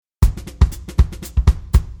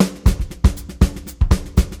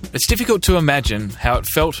It's difficult to imagine how it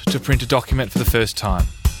felt to print a document for the first time.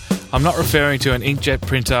 I'm not referring to an inkjet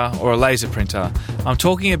printer or a laser printer. I'm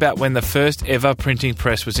talking about when the first ever printing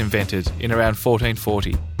press was invented in around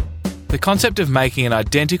 1440. The concept of making an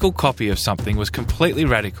identical copy of something was completely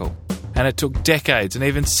radical, and it took decades and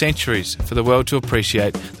even centuries for the world to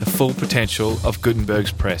appreciate the full potential of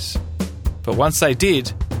Gutenberg's press. But once they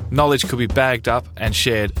did, knowledge could be bagged up and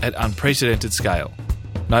shared at unprecedented scale.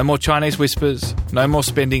 No more Chinese whispers, no more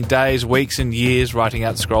spending days, weeks and years writing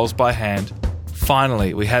out scrolls by hand.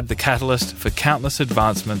 Finally, we had the catalyst for countless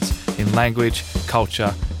advancements in language,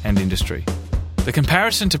 culture and industry. The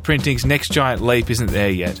comparison to printing's next giant leap isn't there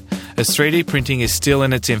yet, as 3D printing is still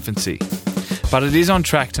in its infancy. But it is on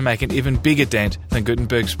track to make an even bigger dent than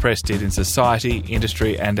Gutenberg's press did in society,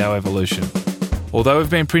 industry and our evolution. Although we've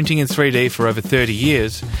been printing in 3D for over 30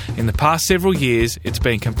 years, in the past several years it's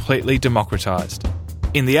been completely democratised.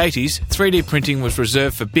 In the 80s, 3D printing was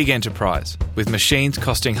reserved for big enterprise, with machines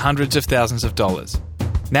costing hundreds of thousands of dollars.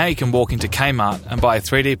 Now you can walk into Kmart and buy a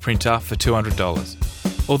 3D printer for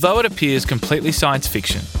 $200. Although it appears completely science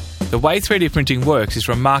fiction, the way 3D printing works is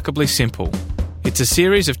remarkably simple. It's a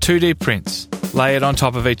series of 2D prints, layered on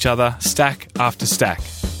top of each other, stack after stack,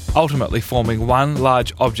 ultimately forming one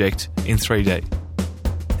large object in 3D.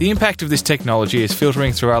 The impact of this technology is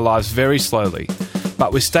filtering through our lives very slowly,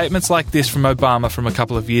 but with statements like this from Obama from a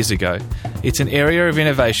couple of years ago, it's an area of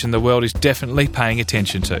innovation the world is definitely paying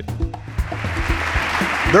attention to.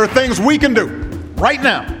 There are things we can do right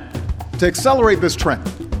now to accelerate this trend.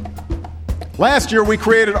 Last year, we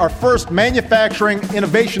created our first Manufacturing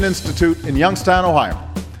Innovation Institute in Youngstown, Ohio.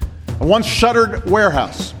 A once shuttered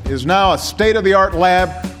warehouse is now a state-of-the-art lab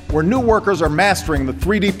where new workers are mastering the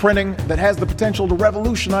 3D printing that has the potential to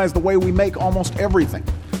revolutionize the way we make almost everything.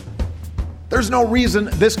 There's no reason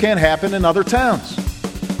this can't happen in other towns.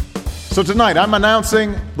 So tonight, I'm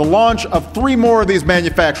announcing the launch of 3 more of these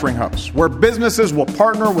manufacturing hubs, where businesses will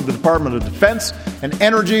partner with the Department of Defense and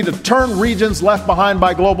Energy to turn regions left behind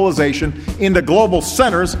by globalization into global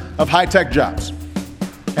centers of high-tech jobs.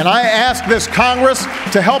 And I ask this Congress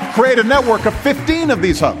to help create a network of 15 of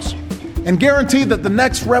these hubs and guarantee that the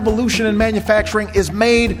next revolution in manufacturing is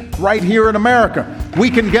made right here in America. We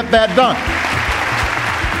can get that done.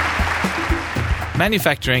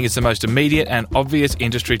 Manufacturing is the most immediate and obvious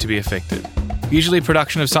industry to be affected. Usually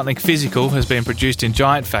production of something physical has been produced in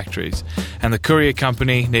giant factories and the courier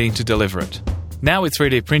company needing to deliver it. Now with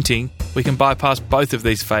 3D printing, we can bypass both of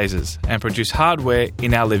these phases and produce hardware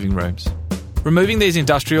in our living rooms. Removing these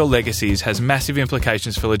industrial legacies has massive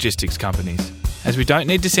implications for logistics companies, as we don't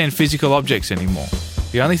need to send physical objects anymore.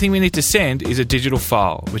 The only thing we need to send is a digital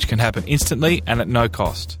file, which can happen instantly and at no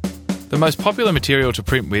cost. The most popular material to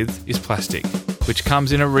print with is plastic, which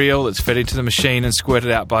comes in a reel that's fed into the machine and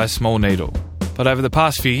squirted out by a small needle. But over the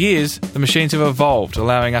past few years, the machines have evolved,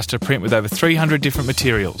 allowing us to print with over 300 different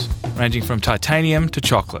materials, ranging from titanium to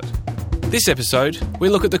chocolate. This episode, we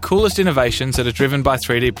look at the coolest innovations that are driven by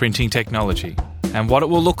 3D printing technology, and what it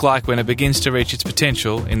will look like when it begins to reach its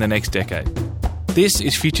potential in the next decade. This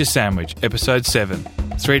is Future Sandwich, Episode 7,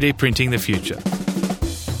 3D Printing the Future.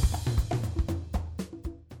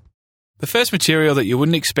 The first material that you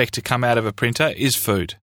wouldn't expect to come out of a printer is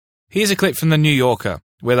food. Here's a clip from The New Yorker,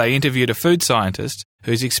 where they interviewed a food scientist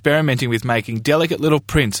who's experimenting with making delicate little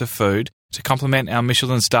prints of food to complement our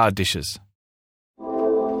Michelin-starred dishes.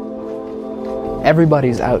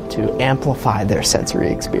 Everybody's out to amplify their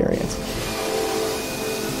sensory experience.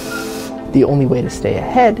 The only way to stay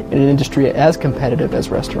ahead in an industry as competitive as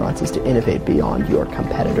restaurants is to innovate beyond your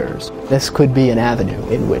competitors. This could be an avenue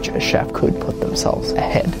in which a chef could put themselves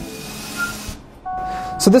ahead.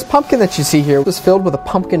 So this pumpkin that you see here was filled with a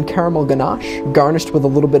pumpkin caramel ganache, garnished with a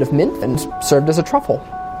little bit of mint, and served as a truffle.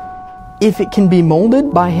 If it can be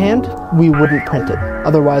molded by hand, we wouldn't print it.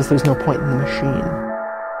 Otherwise, there's no point in the machine.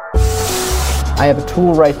 I have a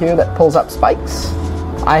tool right here that pulls up spikes.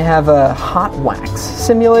 I have a hot wax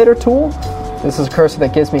simulator tool. This is a cursor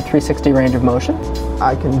that gives me 360 range of motion.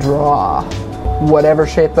 I can draw whatever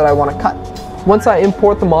shape that I want to cut. Once I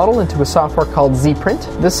import the model into a software called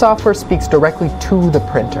ZPrint, this software speaks directly to the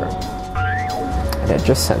printer. And I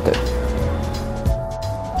just sent it.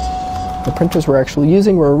 The printers we're actually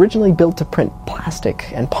using were originally built to print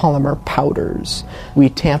plastic and polymer powders. We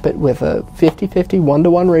tamp it with a 50-50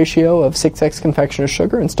 1-to-1 ratio of 6x confectioner's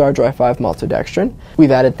sugar and Star Dry 5 maltodextrin.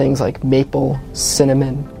 We've added things like maple,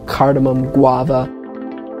 cinnamon, cardamom, guava.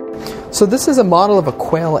 So this is a model of a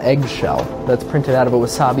quail eggshell that's printed out of a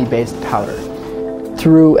wasabi-based powder.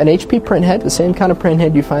 Through an HP printhead, the same kind of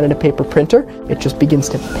printhead you find in a paper printer, it just begins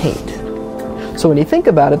to paint. So when you think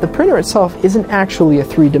about it, the printer itself isn't actually a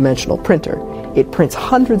 3-dimensional printer. It prints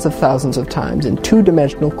hundreds of thousands of times in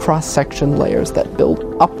two-dimensional cross-section layers that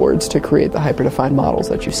build upwards to create the hyperdefined models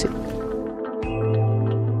that you see.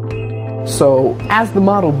 So as the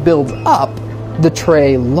model builds up, the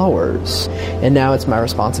tray lowers, and now it's my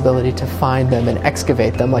responsibility to find them and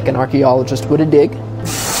excavate them like an archaeologist would a dig,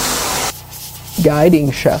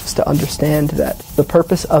 guiding chefs to understand that the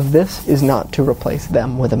purpose of this is not to replace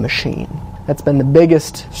them with a machine. That's been the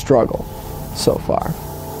biggest struggle so far.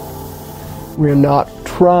 We're not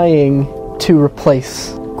trying to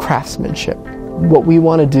replace craftsmanship. What we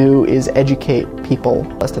want to do is educate people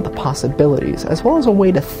as to the possibilities, as well as a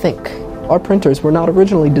way to think. Our printers were not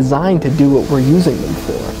originally designed to do what we're using them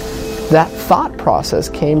for. That thought process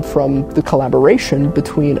came from the collaboration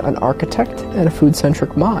between an architect and a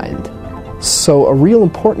food-centric mind. So a real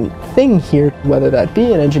important thing here, whether that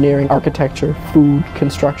be in engineering, architecture, food,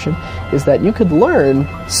 construction, is that you could learn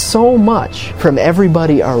so much from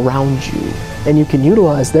everybody around you, and you can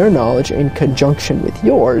utilize their knowledge in conjunction with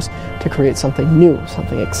yours to create something new,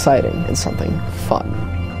 something exciting, and something fun.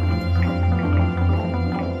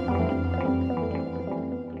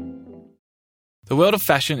 The world of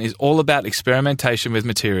fashion is all about experimentation with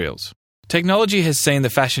materials. Technology has seen the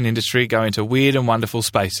fashion industry go into weird and wonderful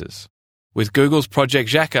spaces. With Google's Project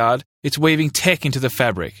Jacquard, it's weaving tech into the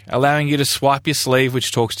fabric, allowing you to swipe your sleeve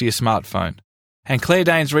which talks to your smartphone. And Claire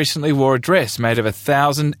Danes recently wore a dress made of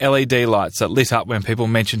 1,000 LED lights that lit up when people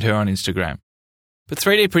mentioned her on Instagram. But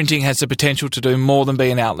 3D printing has the potential to do more than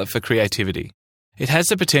be an outlet for creativity. It has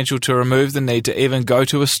the potential to remove the need to even go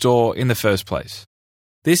to a store in the first place.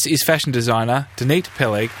 This is fashion designer Denise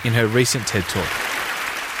Peleg in her recent TED Talk.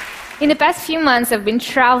 In the past few months, I've been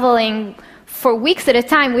traveling for weeks at a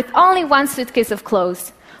time with only one suitcase of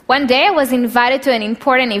clothes. One day I was invited to an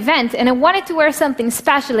important event and I wanted to wear something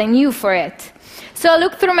special and new for it. So I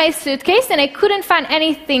looked through my suitcase and I couldn't find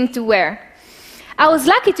anything to wear. I was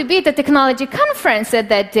lucky to be at the technology conference at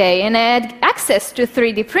that day and I had access to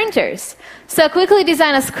 3D printers. So I quickly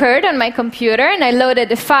designed a skirt on my computer and I loaded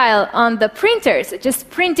the file on the printers, just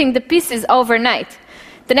printing the pieces overnight.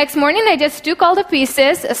 The next morning, I just took all the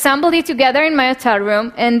pieces, assembled it together in my hotel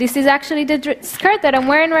room, and this is actually the skirt that I'm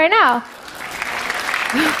wearing right now.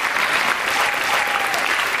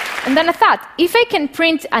 And then I thought, if I can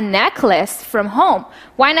print a necklace from home,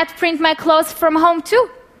 why not print my clothes from home too?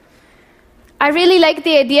 I really like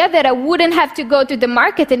the idea that I wouldn't have to go to the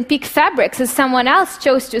market and pick fabrics as someone else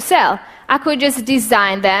chose to sell. I could just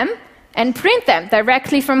design them and print them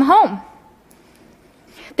directly from home.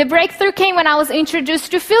 The breakthrough came when I was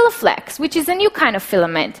introduced to Filaflex, which is a new kind of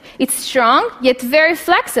filament. It's strong, yet very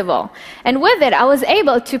flexible. And with it, I was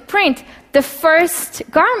able to print the first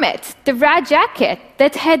garment, the red jacket,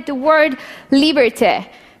 that had the word liberté,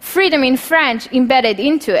 freedom in French, embedded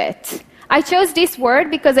into it. I chose this word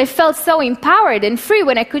because I felt so empowered and free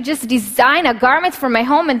when I could just design a garment for my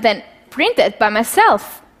home and then print it by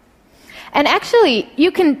myself. And actually, you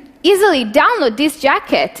can easily download this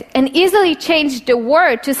jacket and easily change the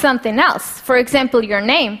word to something else. For example, your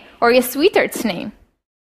name or your sweetheart's name.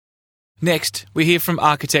 Next, we hear from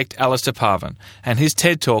architect Alistair Parvin and his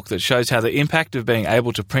TED Talk that shows how the impact of being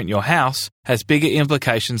able to print your house has bigger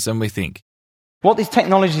implications than we think. What these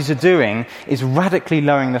technologies are doing is radically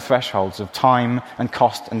lowering the thresholds of time and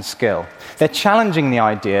cost and skill. They're challenging the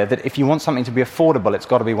idea that if you want something to be affordable, it's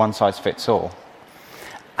got to be one size fits all.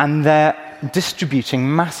 And they're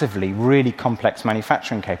distributing massively really complex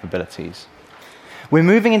manufacturing capabilities. We're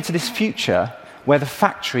moving into this future where the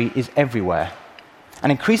factory is everywhere.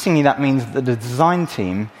 And increasingly that means that the design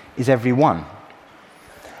team is everyone.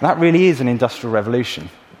 That really is an industrial revolution.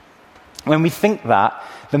 When we think that,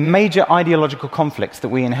 the major ideological conflicts that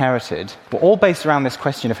we inherited were all based around this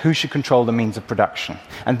question of who should control the means of production.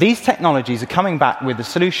 And these technologies are coming back with the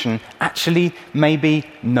solution, actually, maybe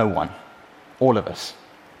no one. All of us.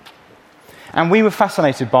 And we were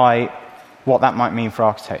fascinated by what that might mean for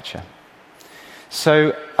architecture.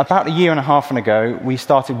 So about a year and a half ago, we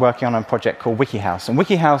started working on a project called WikiHouse. And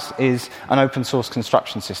WikiHouse is an open source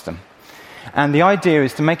construction system. And the idea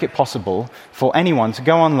is to make it possible for anyone to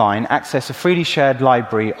go online, access a freely shared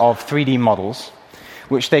library of 3D models,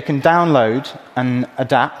 which they can download and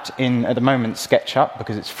adapt in, at the moment, SketchUp,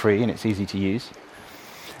 because it's free and it's easy to use.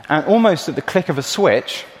 And almost at the click of a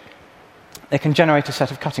switch, they can generate a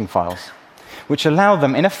set of cutting files, which allow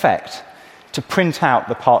them, in effect, to print out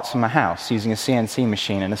the parts from a house using a CNC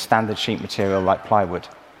machine and a standard sheet material like plywood.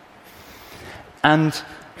 And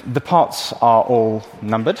the parts are all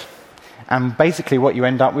numbered, and basically what you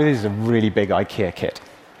end up with is a really big IKEA kit.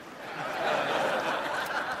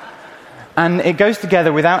 And it goes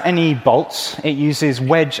together without any bolts. It uses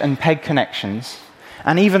wedge and peg connections,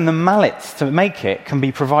 And even the mallets to make it can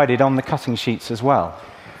be provided on the cutting sheets as well.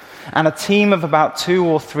 And a team of about 2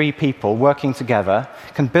 or 3 people working together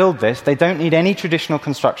can build this. They don't need any traditional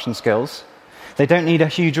construction skills. They don't need a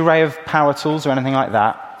huge array of power tools or anything like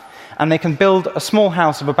that. And they can build a small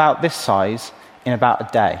house of about this size in about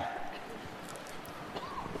a day.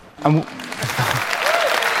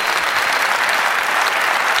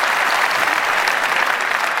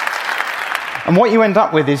 And what you end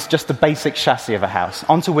up with is just the basic chassis of a house,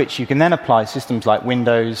 onto which you can then apply systems like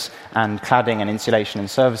windows and cladding and insulation and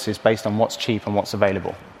services based on what's cheap and what's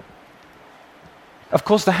available. Of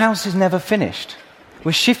course, the house is never finished.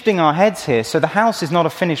 We're shifting our heads here, so the house is not a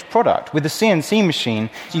finished product. With the CNC machine,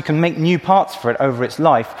 you can make new parts for it over its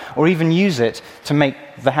life, or even use it to make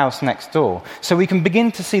the house next door. So we can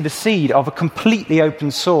begin to see the seed of a completely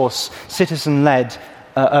open source, citizen-led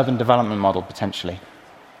urban development model, potentially.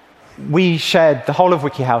 We shared the whole of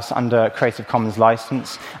WikiHouse under Creative Commons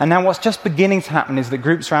license, and now what's just beginning to happen is that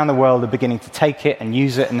groups around the world are beginning to take it and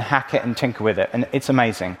use it and hack it and tinker with it, and it's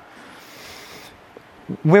amazing.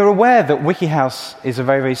 We're aware that WikiHouse is a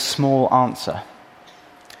very, very small answer,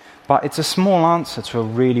 but it's a small answer to a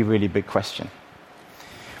really, really big question,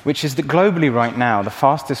 which is that globally right now, the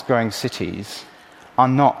fastest growing cities are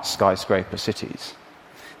not skyscraper cities.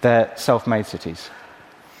 They're self-made cities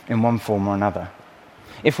in one form or another.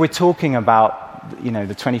 If we're talking about, the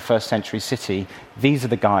 21st century city, these are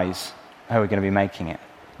the guys who are going to be making it.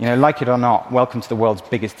 Like it or not, welcome to the world's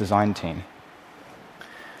biggest design team.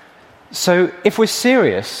 So if we're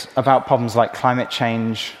serious about problems like climate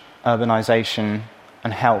change, urbanization,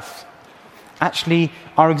 and health, actually,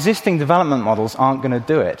 our existing development models aren't going to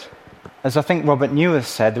do it. As I think Robert Newith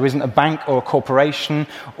said, there isn't a bank or a corporation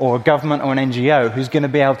or a government or an NGO who's going to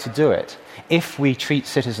be able to do it if we treat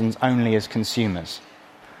citizens only as consumers.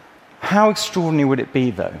 How extraordinary would it be,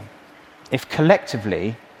 though, if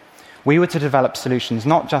collectively we were to develop solutions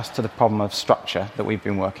not just to the problem of structure that we've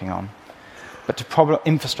been working on, but to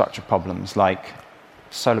infrastructure problems like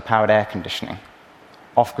solar-powered air conditioning,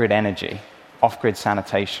 off-grid energy, off-grid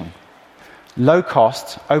sanitation,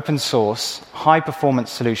 low-cost, open-source, high-performance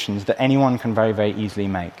solutions that anyone can very, very easily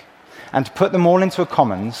make, and to put them all into a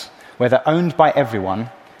commons where they're owned by everyone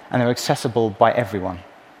and they're accessible by everyone.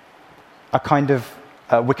 A kind of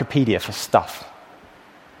Wikipedia for stuff.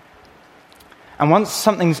 And once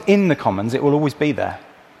something's in the commons, it will always be there.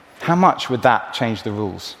 How much would that change the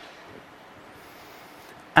rules?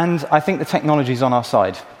 And I think the technology is on our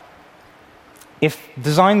side. If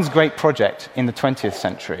design's great project in the 20th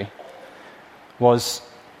century was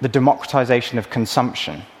the democratization of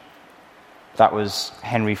consumption, that was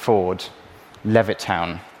Henry Ford,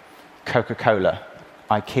 Levittown, Coca-Cola,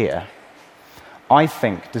 IKEA, I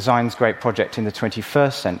think design's great project in the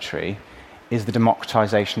 21st century is the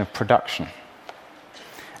democratization of production.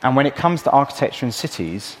 And when it comes to architecture in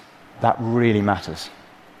cities, that really matters.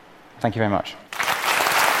 Thank you very much.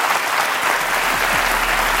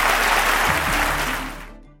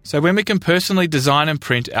 So when we can personally design and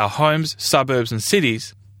print our homes, suburbs and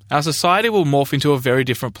cities, our society will morph into a very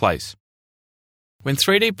different place. When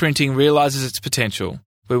 3D printing realises its potential,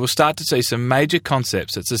 we will start to see some major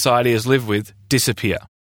concepts that society has lived with disappear.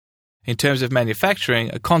 In terms of manufacturing,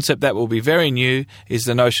 a concept that will be very new is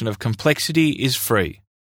the notion of complexity is free.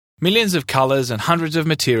 Millions of colours and hundreds of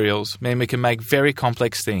materials mean we can make very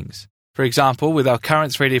complex things. For example, with our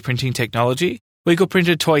current 3D printing technology, we could print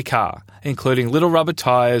a toy car, including little rubber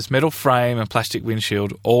tyres, metal frame and plastic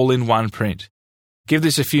windshield, all in one print. Give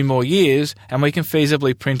this a few more years and we can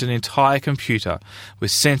feasibly print an entire computer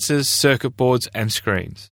with sensors, circuit boards and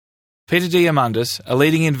screens. Peter Diamandis, a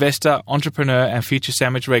leading investor, entrepreneur and Future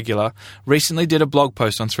Sandwich regular, recently did a blog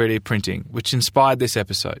post on 3D printing, which inspired this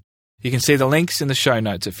episode. You can see the links in the show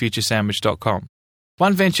notes at futuresandwich.com.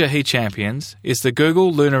 One venture he champions is the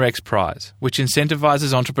Google Lunar X Prize, which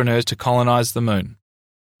incentivises entrepreneurs to colonise the moon.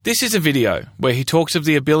 This is a video where he talks of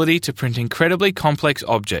the ability to print incredibly complex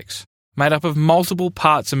objects, made up of multiple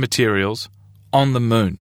parts and materials, on the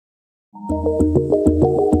moon.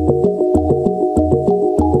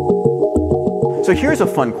 So here's a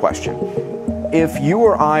fun question. If you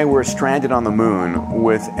or I were stranded on the moon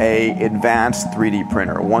with an advanced 3D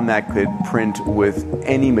printer, one that could print with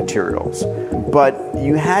any materials, but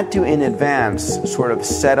you had to in advance sort of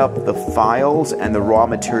set up the files and the raw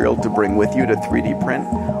material to bring with you to 3D print,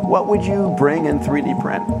 what would you bring in 3D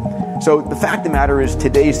print? So the fact of the matter is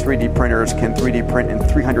today's 3D printers can 3D print in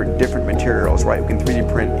 300 different materials, right? You can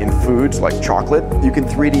 3D print in foods like chocolate. You can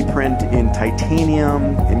 3D print in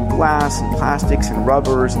titanium, in glass, and plastics, and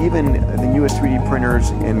rubbers, even the newest 3D printers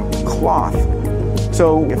in cloth.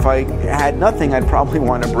 So if I had nothing, I'd probably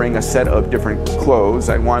want to bring a set of different clothes.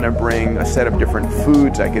 I'd want to bring a set of different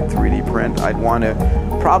foods I could 3D print. I'd want to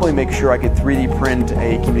probably make sure I could 3D print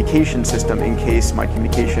a communication system in case my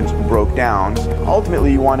communications broke down.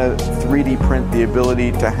 Ultimately, you want to 3D print the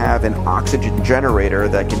ability to have an oxygen generator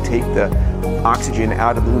that can take the oxygen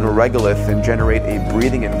out of the lunar regolith and generate a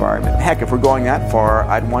breathing environment. Heck, if we're going that far,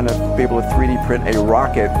 I'd want to be able to 3D print a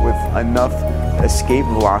rocket with enough escape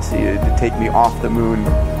velocity to take me off the moon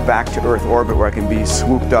back to Earth orbit where I can be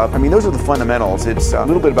swooped up. I mean, those are the fundamentals. It's a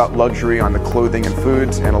little bit about luxury on the clothing and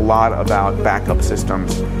foods and a lot about backup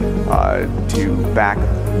systems to back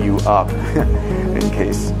you up in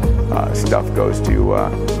case stuff goes to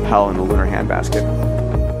hell in the lunar handbasket.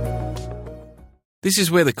 This is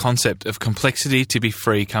where the concept of complexity to be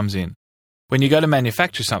free comes in. When you go to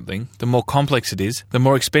manufacture something, the more complex it is, the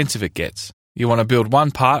more expensive it gets. You want to build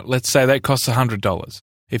one part, let's say that costs $100.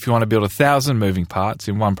 If you want to build 1,000 moving parts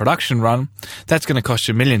in one production run, that's going to cost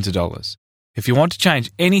you millions of dollars. If you want to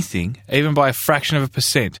change anything, even by a fraction of a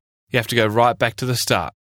percent, you have to go right back to the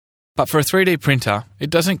start. But for a 3D printer, it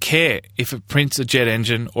doesn't care if it prints a jet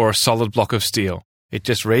engine or a solid block of steel. It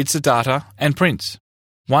just reads the data and prints.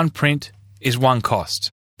 One print is one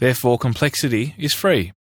cost. Therefore, complexity is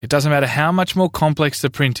free. It doesn't matter how much more complex the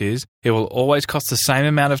print is, it will always cost the same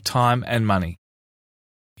amount of time and money.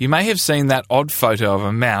 You may have seen that odd photo of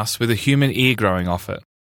a mouse with a human ear growing off it.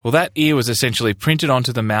 Well, that ear was essentially printed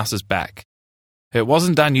onto the mouse's back. It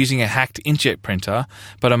wasn't done using a hacked inkjet printer,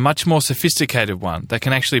 but a much more sophisticated one that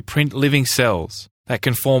can actually print living cells that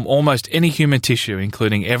can form almost any human tissue,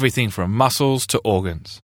 including everything from muscles to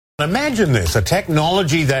organs. Imagine this, a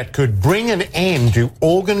technology that could bring an end to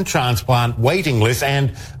organ transplant waiting lists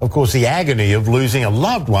and, of course, the agony of losing a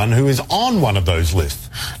loved one who is on one of those lists.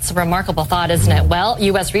 It's a remarkable thought, isn't it? Well,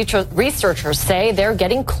 U.S. researchers say they're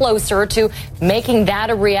getting closer to making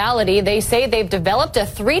that a reality. They say they've developed a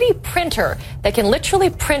 3D printer that can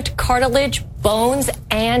literally print cartilage, bones,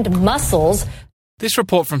 and muscles. This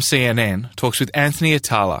report from CNN talks with Anthony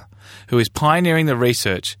Atala, who is pioneering the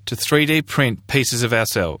research to 3D print pieces of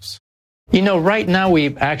ourselves. You know, right now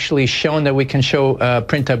we've actually shown that we can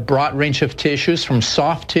print a broad range of tissues, from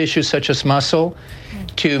soft tissues such as muscle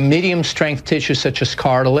to medium strength tissues such as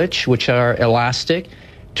cartilage, which are elastic,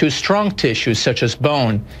 to strong tissues such as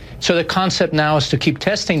bone. So the concept now is to keep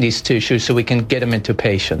testing these tissues so we can get them into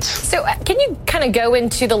patients. So can you kind of go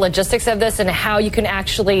into the logistics of this and how you can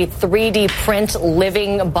actually 3D print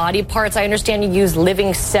living body parts? I understand you use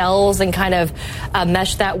living cells and kind of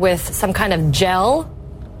mesh that with some kind of gel.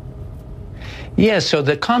 Yeah, so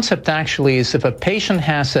the concept actually is if a patient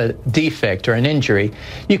has a defect or an injury,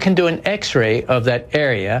 you can do an X-ray of that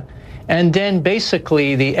area, and then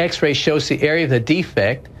basically the X-ray shows the area of the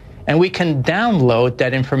defect, and we can download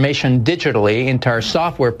that information digitally into our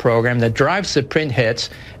software program that drives the print hits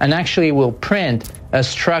and actually will print a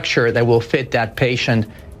structure that will fit that patient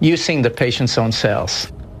using the patient's own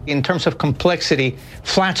cells. In terms of complexity,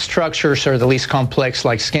 flat structures are the least complex,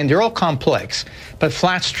 like skin. They're all complex, but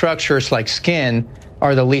flat structures like skin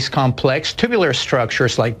are the least complex. Tubular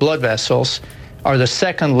structures like blood vessels are the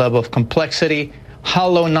second level of complexity.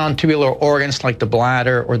 Hollow non-tubular organs like the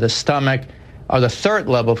bladder or the stomach are the third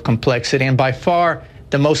level of complexity, and by far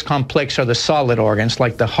the most complex are the solid organs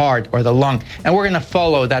like the heart or the lung. And we're going to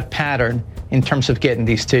follow that pattern in terms of getting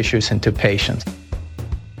these tissues into patients.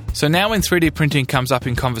 So now when 3D printing comes up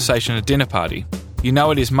in conversation at a dinner party, you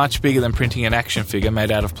know it is much bigger than printing an action figure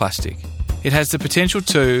made out of plastic. It has the potential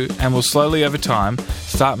to, and will slowly over time,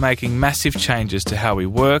 start making massive changes to how we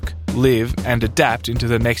work, live, and adapt into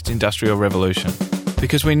the next industrial revolution.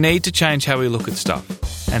 Because we need to change how we look at stuff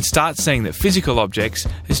and start seeing that physical objects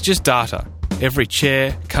is just data. Every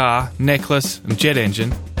chair, car, necklace, and jet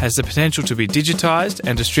engine has the potential to be digitised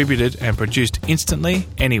and distributed and produced instantly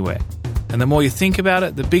anywhere. And the more you think about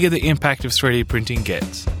it, the bigger the impact of 3D printing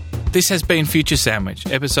gets. This has been Future Sandwich,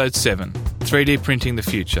 Episode 7, 3D Printing the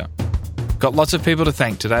Future. Got lots of people to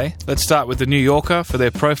thank today. Let's start with The New Yorker for their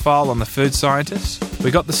profile on the food scientists. We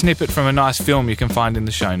got the snippet from a nice film you can find in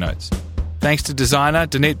the show notes. Thanks to designer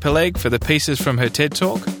Danit Peleg for the pieces from her TED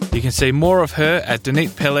Talk. You can see more of her at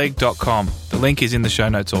danitpeleg.com. The link is in the show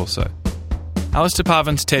notes also. Alistair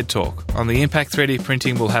Parvin's TED Talk on the impact 3D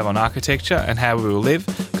printing will have on architecture and how we will live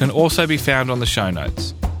can also be found on the show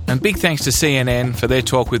notes. And big thanks to CNN for their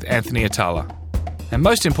talk with Anthony Atala. And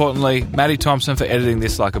most importantly, Maddie Thompson for editing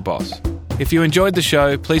this like a boss. If you enjoyed the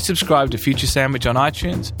show, please subscribe to Future Sandwich on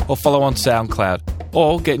iTunes or follow on SoundCloud.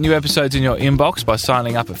 Or get new episodes in your inbox by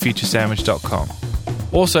signing up at futuresandwich.com.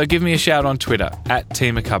 Also, give me a shout on Twitter,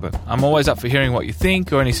 @TMcCubbin. I'm always up for hearing what you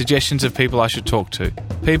think or any suggestions of people I should talk to.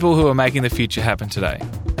 people who are making the future happen today.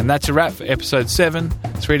 And that's a wrap for episode 7,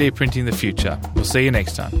 3D Printing the Future. We'll see you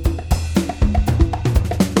next time.